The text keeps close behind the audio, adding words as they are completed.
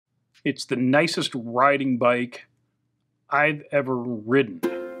It's the nicest riding bike I've ever ridden.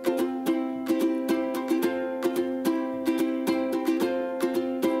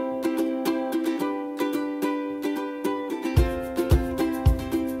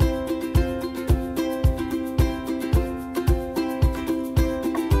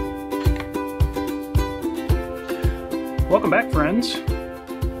 Welcome back, friends.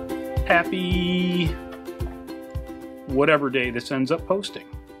 Happy whatever day this ends up posting.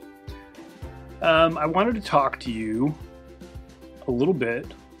 I wanted to talk to you a little bit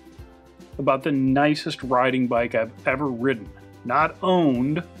about the nicest riding bike I've ever ridden. Not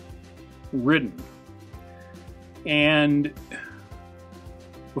owned, ridden. And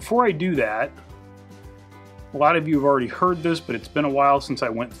before I do that, a lot of you have already heard this, but it's been a while since I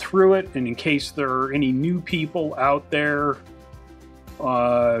went through it, and in case there are any new people out there,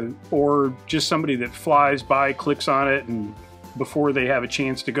 or just somebody that flies by, clicks on it, and before they have a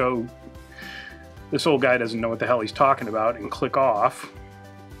chance to go, this old guy doesn't know what the hell he's talking about, and click off.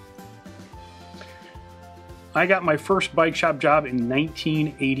 I got my first bike shop job in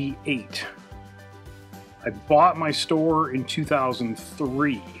 1988. I bought my store in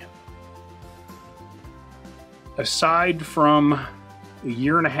 2003. Aside from a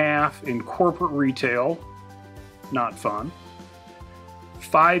year and a half in corporate retail, not fun.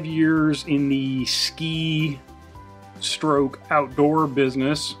 5 years in the ski stroke outdoor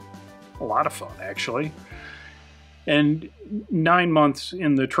business, a lot of fun actually. And 9 months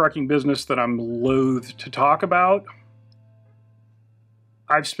in the trucking business that I'm loath to talk about.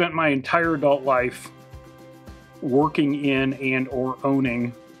 I've spent my entire adult life working in and or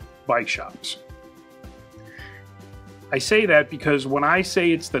owning bike shops. I say that because when I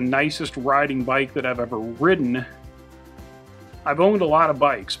say it's the nicest riding bike that I've ever ridden, I've owned a lot of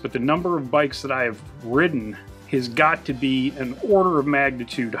bikes, but the number of bikes that I have ridden has got to be an order of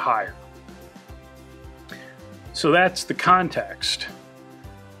magnitude higher. So that's the context.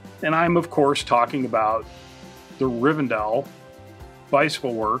 And I'm, of course, talking about the Rivendell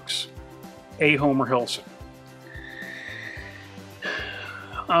Bicycle Works A. Homer Hilsen.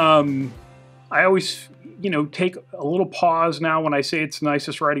 I always, take a little pause now when I say it's the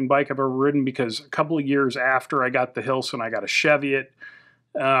nicest riding bike I've ever ridden, because a couple of years after I got the Hilsen, I got a Cheviot,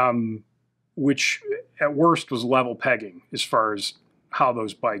 which at worst was level pegging as far as how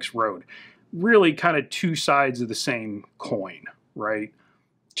those bikes rode. Really kind of two sides of the same coin, right?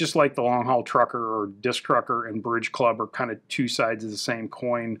 Just like the long haul trucker or disc trucker and bridge club are kind of two sides of the same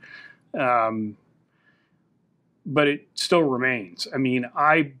coin. But it still remains. I mean,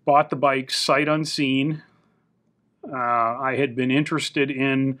 I bought the bike sight unseen. I had been interested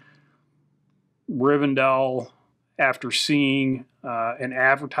in Rivendell after seeing an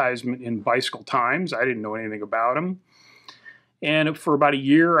advertisement in Bicycle Times. I didn't know anything about them. And for about a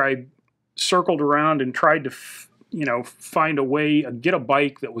year, I circled around and tried to, find a way, get a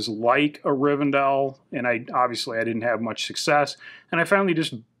bike that was like a Rivendell. And obviously I didn't have much success. And I finally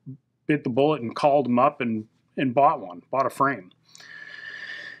just bit the bullet and called them up and bought a frame.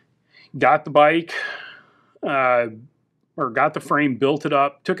 Got the bike, or got the frame, built it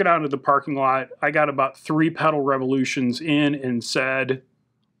up, took it out into the parking lot. I got about 3 pedal revolutions in and said,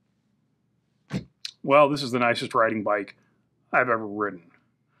 well, this is the nicest riding bike I've ever ridden.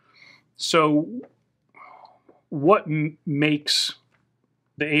 So what makes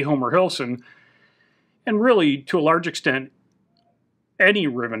the A. Homer Hilsen, and really to a large extent any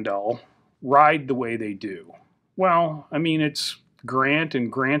Rivendell, ride the way they do? Well, I mean, it's Grant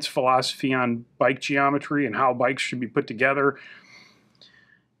and Grant's philosophy on bike geometry and how bikes should be put together.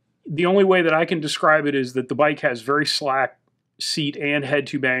 The only way that I can describe it is that the bike has very slack seat and head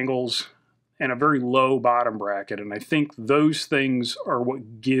tube angles and a very low bottom bracket. And I think those things are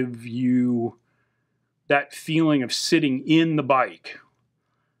what give you that feeling of sitting in the bike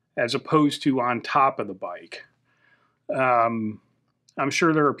as opposed to on top of the bike. I'm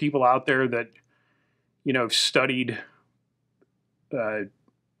sure there are people out there that, have studied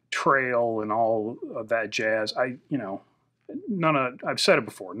trail and all of that jazz. I've said it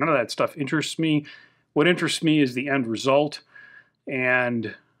before, none of that stuff interests me. What interests me is the end result,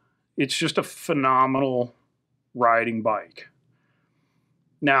 and it's just a phenomenal riding bike.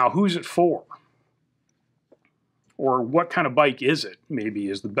 Now, who's it for? Or what kind of bike is it, maybe,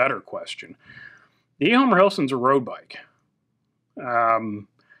 is the better question. The A. Homer Hilsen's a road bike. When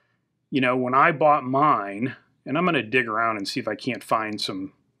I bought mine, and I'm going to dig around and see if I can't find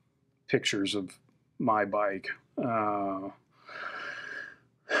some pictures of my bike. When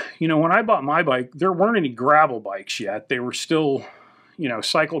I bought my bike, there weren't any gravel bikes yet. They were still,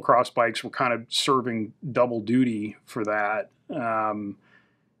 cyclocross bikes were kind of serving double duty for that.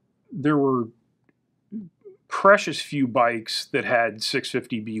 there were precious few bikes that had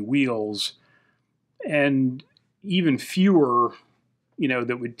 650B wheels, and even fewer,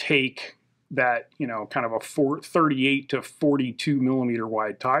 that would take that, kind of a 38 to 42 millimeter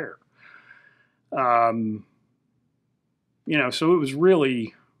wide tire. So it was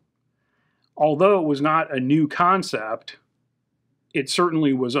really, although it was not a new concept, it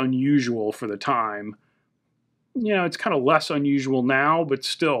certainly was unusual for the time. It's kind of less unusual now, but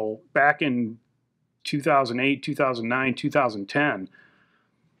still, back in 2008, 2009, 2010,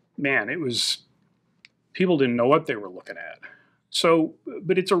 man, it was, people didn't know what they were looking at. So,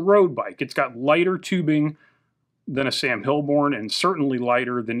 but it's a road bike. It's got lighter tubing than a Sam Hilborn, and certainly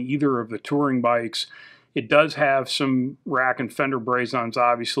lighter than either of the touring bikes. It does have some rack and fender braze-ons,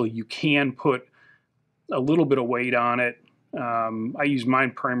 obviously. You can put a little bit of weight on it. I use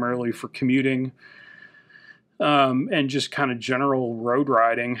mine primarily for commuting and just kind of general road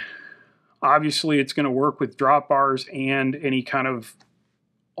riding. Obviously, it's going to work with drop bars and any kind of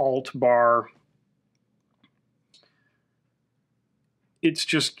alt bar. It's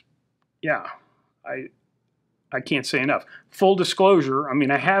just, yeah, I can't say enough. Full disclosure, I mean,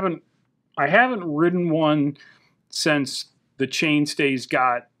 I haven't ridden one since the chainstays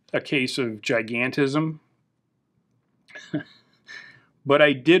got a case of gigantism. But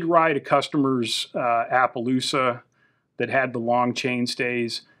I did ride a customer's Appaloosa that had the long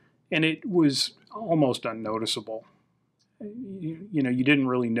chainstays, and it was almost unnoticeable. You didn't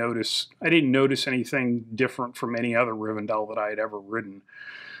really notice. I didn't notice anything different from any other Rivendell that I had ever ridden.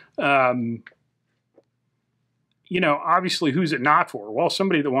 Obviously, who's it not for? Well,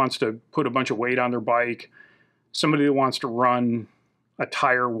 somebody that wants to put a bunch of weight on their bike, somebody that wants to run a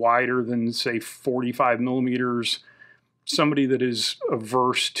tire wider than, say, 45 millimeters, somebody that is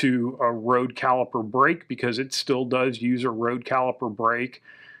averse to a road caliper brake because it still does use a road caliper brake.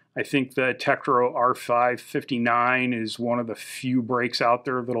 I think the Tektro R559 is one of the few brakes out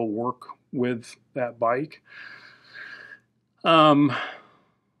there that'll work with that bike. But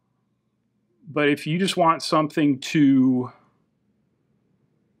if you just want something to,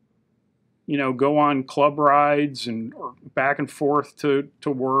 go on club rides or back and forth to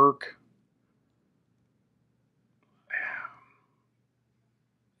work,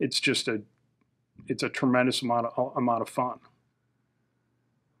 it's a tremendous amount of fun.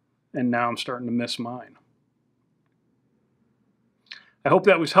 And now I'm starting to miss mine. I hope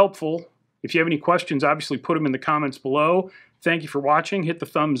that was helpful. If you have any questions, obviously put them in the comments below. Thank you for watching. Hit the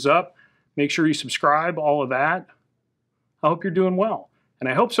thumbs up. Make sure you subscribe, all of that. I hope you're doing well. And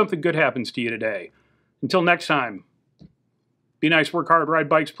I hope something good happens to you today. Until next time, be nice, work hard, ride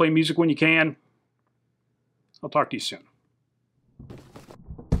bikes, play music when you can. I'll talk to you soon.